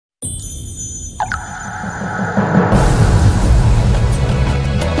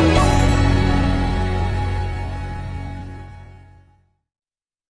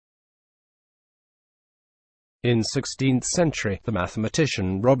In 16th century, the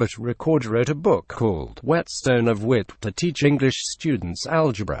mathematician Robert Ricord wrote a book called Whetstone of Wit to teach English students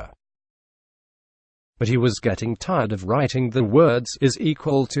algebra. But he was getting tired of writing the words is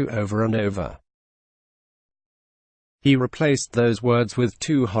equal to over and over. He replaced those words with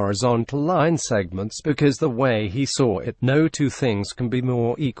two horizontal line segments because the way he saw it, no two things can be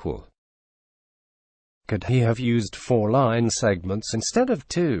more equal. Could he have used 4 line segments instead of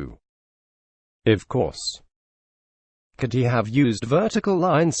 2? Of course. Could he have used vertical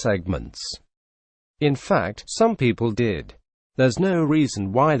line segments? In fact, some people did. There's no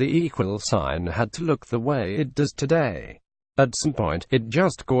reason why the equal sign had to look the way it does today. At some point, it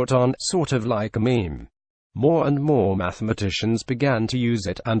just caught on, sort of like a meme. More and more mathematicians began to use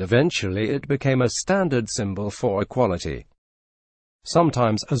it, and eventually it became a standard symbol for equality.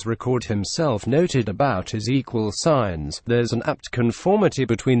 Sometimes, as Ricord himself noted about his equal signs, there's an apt conformity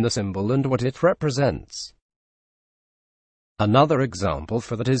between the symbol and what it represents. Another example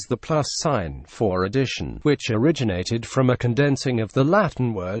for that is the plus sign for addition, which originated from a condensing of the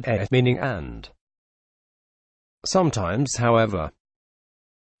Latin word e, meaning and. Sometimes, however,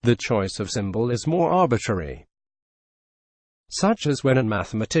 the choice of symbol is more arbitrary, such as when a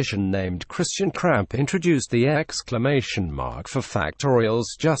mathematician named Christian Kramp introduced the exclamation mark for factorials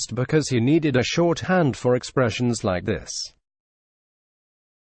just because he needed a shorthand for expressions like this.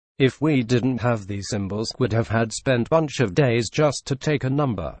 If we didn't have these symbols, we'd have had spent bunch of days just to take a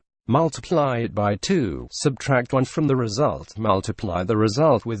number, multiply it by 2, subtract 1 from the result, multiply the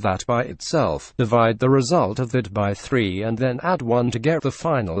result with that by itself, divide the result of that by 3 and then add 1 to get the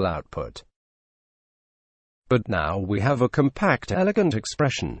final output. But now we have a compact, elegant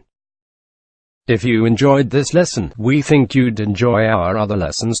expression. If you enjoyed this lesson, we think you'd enjoy our other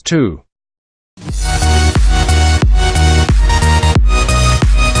lessons too.